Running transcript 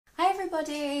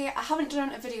everybody! I haven't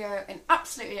done a video in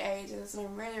absolutely ages and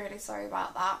I'm really sorry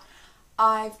about that.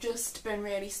 I've just been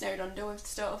really snowed under with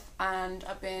stuff and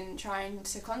I've been trying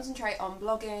to concentrate on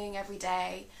blogging every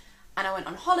day, and I went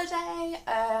on holiday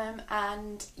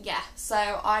and yeah,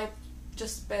 so I've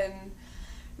just been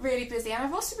really busy, and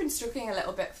I've also been struggling a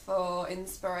little bit for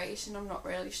inspiration. I'm not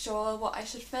really sure what I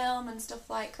should film and stuff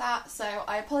like that, so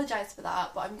I apologise for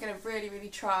that, but I'm going to really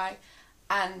try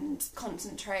and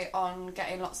concentrate on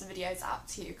getting lots of videos out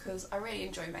to you because I really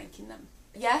enjoy making them.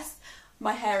 Yes,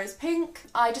 my hair is pink.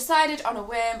 I decided on a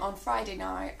whim on Friday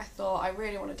night, I thought I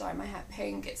really want to dye my hair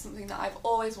pink. It's something that I've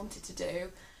always wanted to do,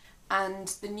 and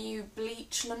the new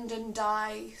Bleach London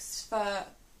dyes for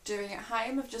doing at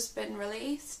home have just been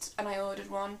released and I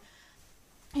ordered one.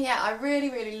 Yeah, I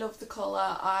really love the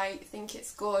colour. I think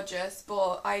it's gorgeous,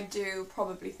 but I do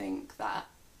probably think that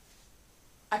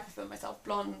I prefer myself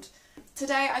blonde.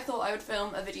 Today I thought I would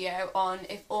film a video on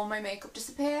if all my makeup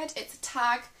disappeared. It's a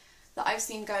tag that I've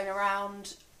seen going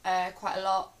around quite a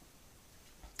lot,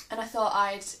 and I thought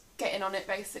I'd get in on it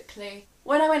basically.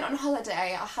 When I went on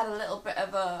holiday I had a little bit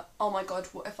of a oh my god,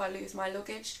 what if I lose my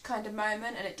luggage kind of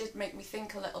moment, and it did make me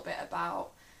think a little bit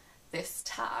about this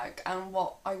tag and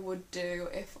what I would do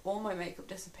if all my makeup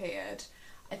disappeared.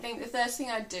 I think the first thing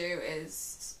I'd do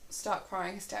is start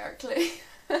crying hysterically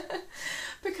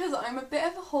because I'm a bit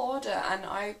of a hoarder and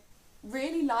I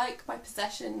really like my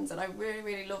possessions and I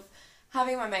really love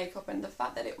having my makeup, and the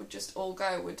fact that it would just all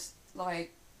go would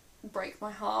like break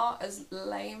my heart, as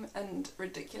lame and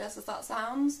ridiculous as that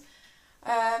sounds.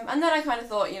 And then I kind of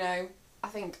thought, you know, I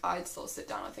think I'd sort of sit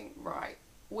down and think, right,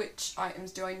 which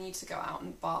items do I need to go out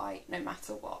and buy no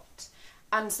matter what?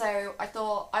 And so I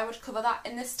thought I would cover that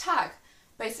in this tag.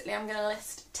 Basically I'm going to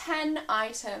list 10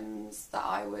 items that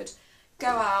I would go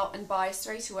out and buy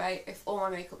straight away if all my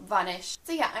makeup vanished.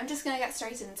 So yeah, I'm just going to get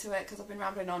straight into it because I've been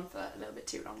rambling on for a little bit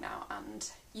too long now and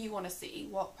you want to see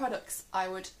what products I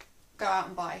would go out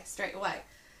and buy straight away.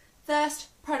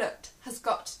 First product has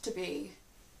got to be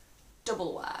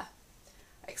double wear.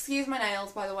 Excuse my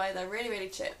nails, by the way, they're really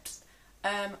chipped.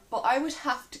 But I would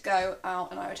have to go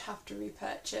out and I would have to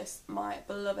repurchase my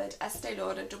beloved Estee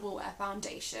Lauder Double Wear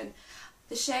foundation.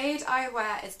 The shade I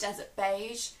wear is Desert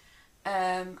Beige,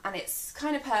 and it's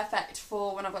kind of perfect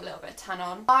for when I've got a little bit of tan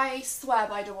on. I swear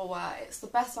by Double Wear, it's the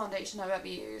best foundation I've ever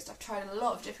used. I've tried a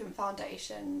lot of different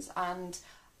foundations and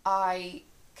I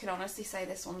can honestly say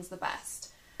this one's the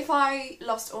best. If I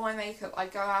lost all my makeup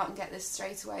I'd go out and get this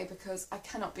straight away because I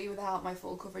cannot be without my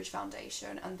full coverage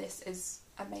foundation, and this is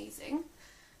amazing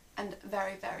and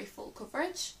very full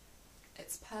coverage.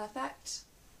 It's perfect.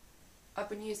 I've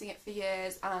been using it for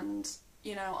years and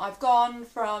you know, I've gone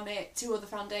from it to other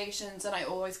foundations and I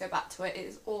always go back to it. It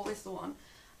is always the one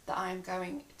that I'm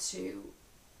going to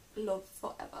love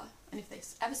forever. And if they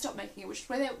ever stop making it, which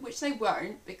they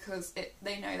won't because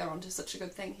they know they're onto such a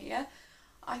good thing here,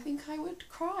 I think I would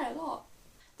cry a lot.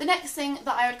 The next thing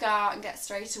that I would go out and get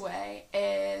straight away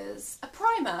is a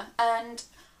primer, and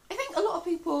I think a lot of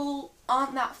people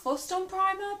aren't that fussed on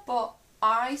primer, but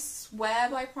I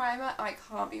swear by primer. I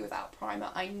can't be without primer.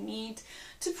 I need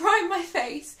to prime my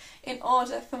face in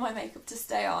order for my makeup to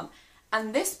stay on.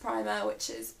 And this primer,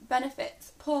 which is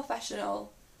Benefit's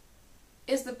Professional,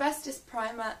 is the bestest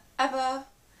primer ever.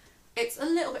 It's a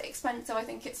little bit expensive. I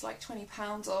think it's like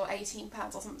 £20 or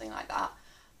 £18 or something like that.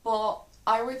 But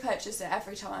I repurchase it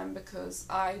every time because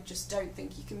I just don't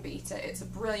think you can beat it. It's a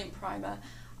brilliant primer.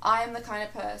 I am the kind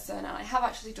of person, and I have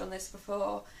actually done this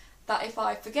before, that if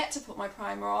I forget to put my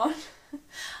primer on,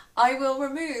 I will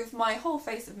remove my whole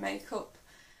face of makeup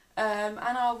and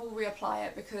I will reapply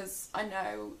it because I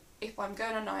know if I'm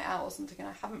going on a night out or something and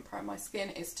I haven't primed my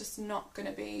skin, it's just not going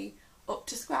to be up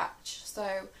to scratch.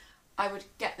 So I would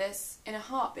get this in a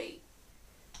heartbeat.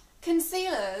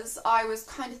 Concealers I was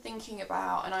kind of thinking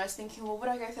about, and I was thinking, well, would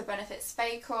I go for Benefit's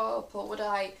Fake Up, or would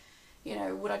I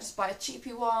just buy a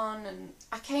cheapy one? And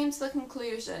I came to the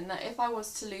conclusion that if I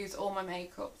was to lose all my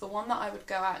makeup, the one that I would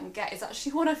go out and get is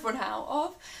actually one I've run out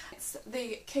of. It's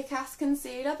the Kick-Ass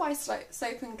Concealer by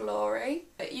Soap and Glory.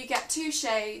 You get 2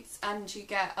 shades and you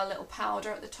get a little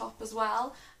powder at the top as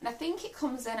well. And I think it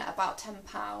comes in at about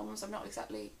 £10. I'm not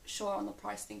exactly sure on the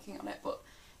price thinking on it, but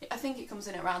I think it comes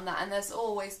in around that. And there's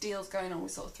always deals going on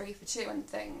with sort of 3 for 2 and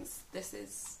things. This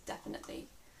is definitely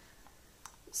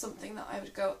something that I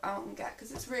would go out and get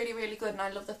because it's really good, and I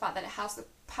love the fact that it has the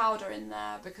powder in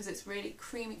there because it's really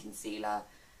creamy concealer,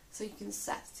 so you can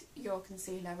set your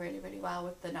concealer really well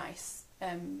with the nice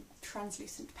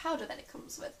translucent powder that it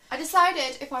comes with. I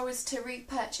decided if I was to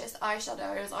repurchase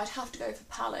eyeshadows I'd have to go for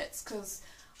palettes because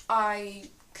I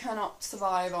cannot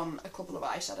survive on a couple of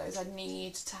eyeshadows. I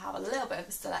need to have a little bit of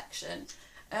a selection.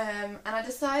 And I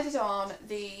decided on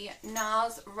the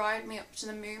NARS Ride Me Up to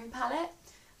the Moon palette.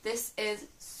 This is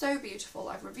so beautiful.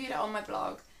 I've reviewed it on my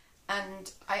blog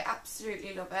and I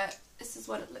absolutely love it. This is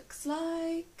what it looks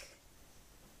like.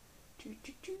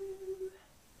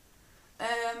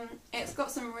 It's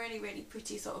got some really, really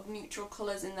pretty sort of neutral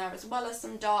colours in there, as well as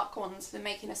some dark ones for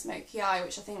making a smoky eye,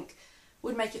 which I think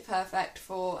would make it perfect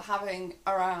for having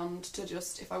around to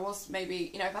just, if I was maybe,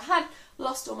 you know, if I had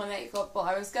lost all my makeup but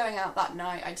I was going out that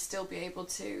night, I'd still be able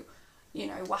to, you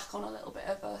know, whack on a little bit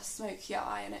of a smoky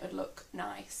eye and it would look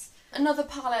nice. Another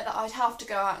palette that I'd have to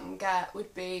go out and get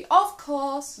would be, of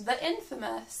course, the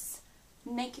infamous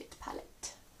Naked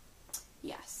palette.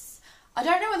 Yes. I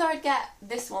don't know whether I'd get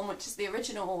this one, which is the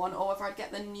original one, or whether I'd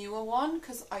get the newer one,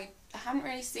 because I haven't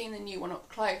really seen the new one up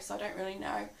close, so I don't really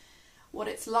know what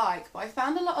it's like. But I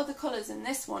found a lot of the colours in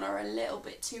this one are a little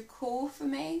bit too cool for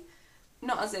me.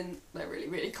 Not as in they're really,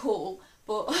 really cool,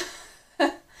 but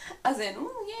as in,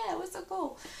 oh yeah, it was so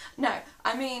cool. No,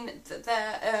 I mean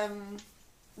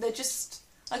they're just,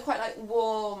 I quite like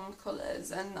warm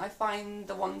colours, and I find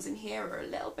the ones in here are a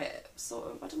little bit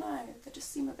sort of, I don't know, they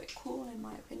just seem a bit cool in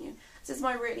my opinion. This is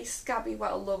my really scabby,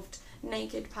 well-loved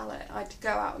Naked palette. I'd go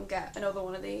out and get another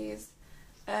one of these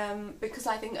because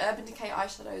I think Urban Decay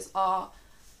eyeshadows are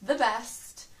the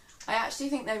best. I actually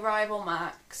think they rival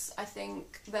MAC's. I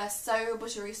think they're so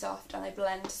buttery soft and they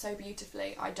blend so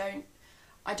beautifully. I don't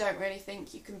really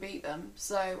think you can beat them,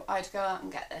 so I'd go out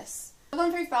and get this. I've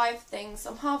gone through 5 things,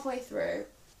 so I'm halfway through.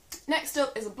 Next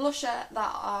up is a blusher that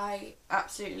I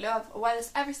absolutely love. I wear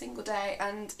this every single day,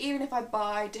 and even if I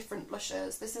buy different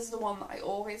blushers, this is the one that I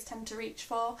always tend to reach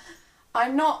for.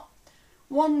 I'm not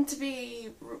one to be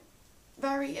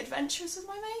very adventurous with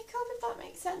my makeup, if that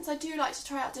makes sense. I do like to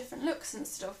try out different looks and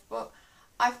stuff, but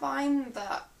I find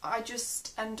that I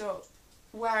just end up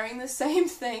wearing the same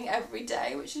thing every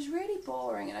day, which is really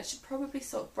boring, and I should probably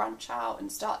sort of branch out and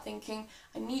start thinking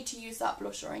I need to use that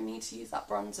blush or I need to use that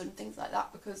bronzer and things like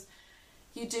that, because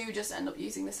you do just end up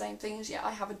using the same things. Yeah,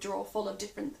 I have a drawer full of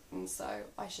different things, so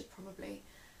I should probably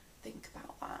think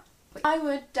about that. But I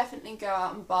would definitely go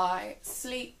out and buy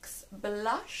Sleek's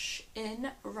blush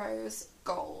in Rose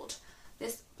Gold.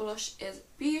 This blush is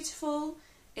beautiful.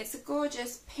 It's a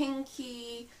gorgeous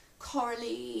pinky,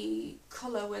 corally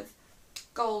colour with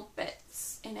gold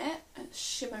bits in it. It's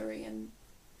shimmery and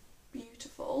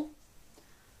beautiful.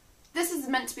 This is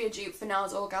meant to be a dupe for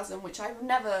NARS Orgasm, which I've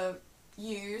never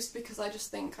used because I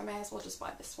just think I may as well just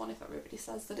buy this one if everybody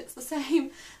says that it's the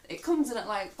same. It comes in at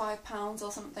like £5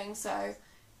 or something, so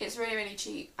it's really, really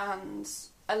cheap, and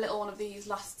a little one of these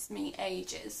lasts me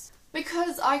ages.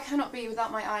 Because I cannot be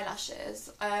without my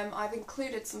eyelashes, I've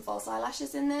included some false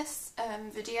eyelashes in this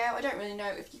video. I don't really know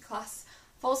if you class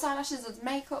false eyelashes as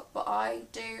makeup, but I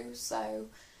do, so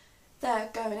they're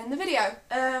going in the video.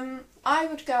 I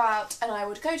would go out and I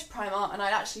would go to Primark and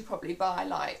I'd actually probably buy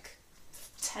like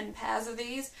 10 pairs of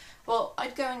these. Well,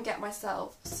 I'd go and get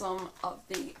myself some of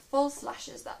the false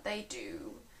lashes that they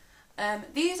do.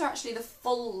 These are actually the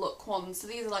full look ones, so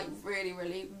these are like really,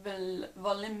 really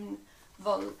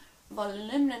voluminous.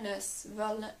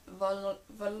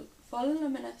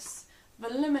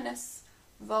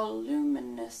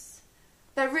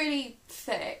 They're really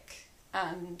thick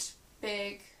and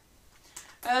big.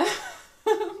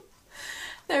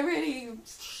 They're really...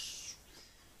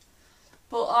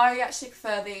 But I actually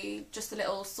prefer just the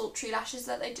little sultry lashes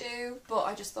that they do, but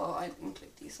I just thought I'd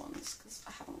include these ones because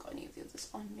I haven't got any of the others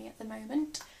on me at the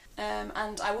moment.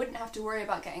 And I wouldn't have to worry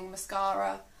about getting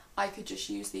mascara. I could just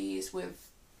use these with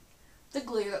the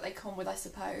glue that they come with, I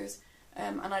suppose,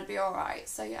 and I'd be alright.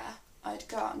 So yeah, I'd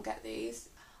go out and get these.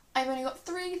 I've only got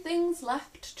 3 things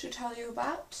left to tell you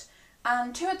about,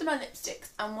 and 2 of them are lipsticks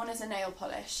and 1 is a nail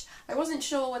polish. I wasn't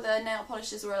sure whether nail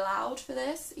polishes were allowed for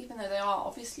this, even though they are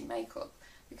obviously makeup,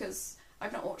 because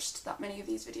I've not watched that many of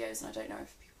these videos and I don't know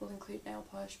if people include nail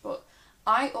polish, but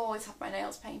I always have my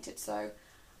nails painted, so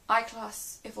I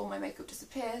class, if all my makeup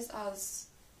disappears, as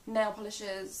nail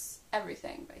polishes,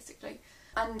 everything basically.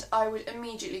 And I would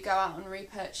immediately go out and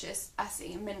repurchase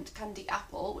Essie Mint Candy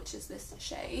Apple, which is this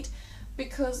shade,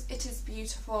 because it is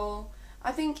beautiful.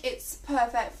 I think it's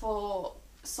perfect for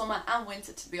summer and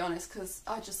winter, to be honest, because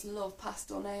I just love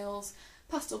pastel nails,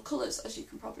 pastel colours, as you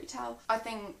can probably tell. I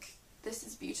think this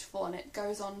is beautiful and it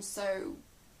goes on so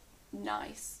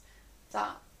nice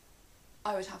that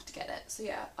I would have to get it. So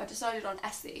yeah, I decided on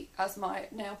Essie as my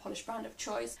nail polish brand of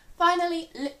choice.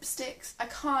 Finally, lipsticks. I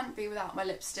can't be without my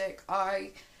lipstick.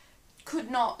 I could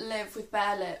not live with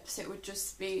bare lips. It would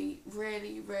just be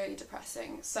really, really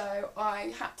depressing. So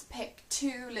I had to pick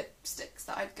 2 lipsticks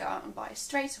that I'd go out and buy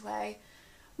straight away.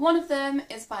 One of them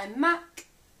is by MAC,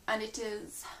 and it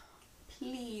is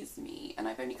Please Me, and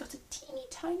I've only got a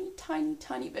teeny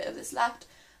tiny bit of this left,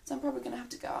 so I'm probably going to have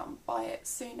to go out and buy it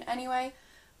soon anyway.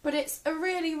 But it's a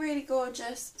really, really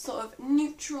gorgeous sort of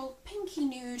neutral pinky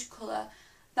nude colour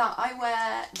that I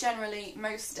wear generally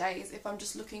most days if I'm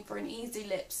just looking for an easy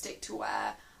lipstick to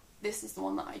wear. This is the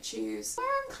one that I choose. Where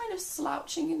I'm kind of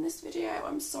slouching in this video,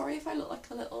 I'm sorry if I look like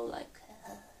a little like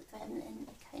feminine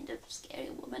kind of scary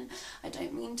woman. I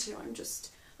don't mean to,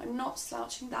 I'm not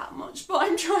slouching that much, but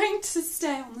I'm trying to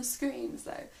stay on the screen,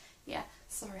 so yeah,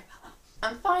 sorry about that.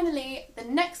 And finally, the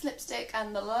next lipstick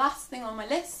and the last thing on my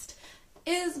list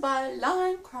is by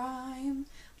Lime Crime,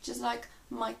 which is like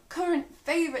my current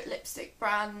favourite lipstick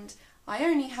brand. I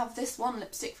only have this one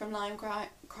lipstick from Lime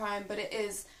Crime, but it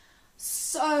is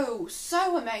so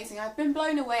amazing. I've been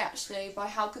blown away actually by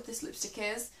how good this lipstick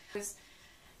is. I was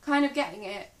kind of getting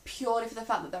it purely for the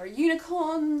fact that there are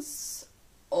unicorns,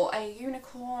 or a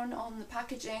unicorn on the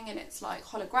packaging, and it's like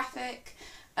holographic,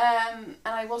 and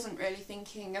I wasn't really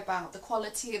thinking about the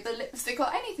quality of the lipstick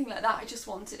or anything like that. I just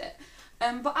wanted it.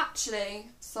 But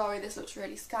actually, sorry, this looks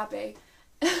really scabby.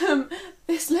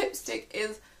 This lipstick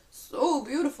is so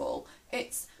beautiful.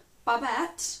 It's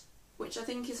Babette, which I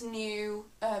think is new,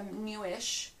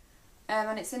 newish,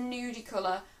 and it's a nudie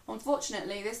colour.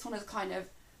 Unfortunately, this one is kind of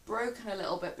broken a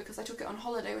little bit because I took it on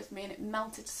holiday with me and it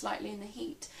melted slightly in the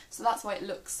heat, so that's why it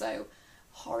looks so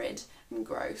horrid and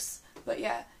gross. But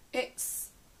yeah, it's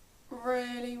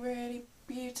really, really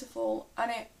beautiful,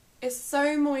 and it is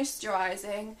so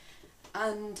moisturising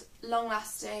and long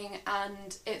lasting,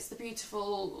 and it's a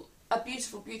beautiful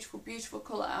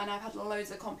colour, and I've had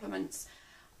loads of compliments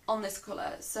on this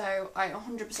colour, so I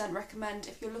 100% recommend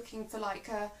if you're looking for like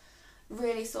a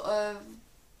really sort of,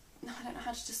 I don't know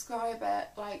how to describe it,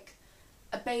 like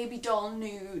a baby doll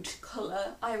nude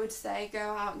colour, I would say go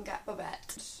out and get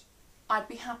Babette. I'd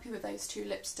be happy with those 2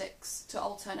 lipsticks to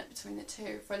alternate between the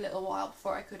 2 for a little while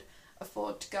before I could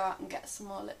afford to go out and get some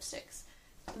more lipsticks.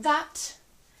 That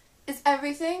is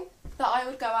everything that I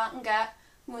would go out and get.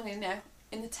 Well, you know,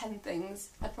 in the 10 things,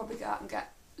 I'd probably go out and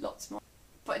get lots more.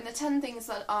 But in the 10 things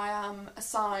that I am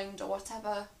assigned or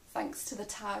whatever, thanks to the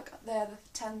tag, they're the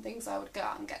 10 things I would go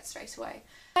out and get straight away.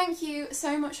 Thank you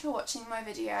so much for watching my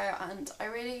video, and I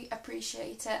really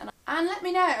appreciate it. And let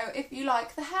me know if you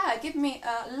like the hair. Give me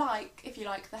a like if you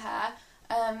like the hair.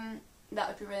 That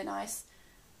would be really nice.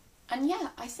 And yeah,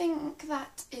 I think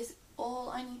that is all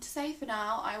I need to say for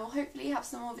now. I will hopefully have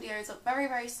some more videos up very,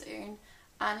 very soon.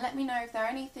 And let me know if there are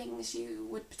any things you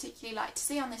would particularly like to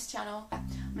see on this channel. I'm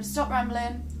going to stop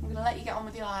rambling. I'm going to let you get on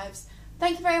with your lives.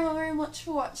 Thank you very, very much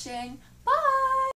for watching. Bye!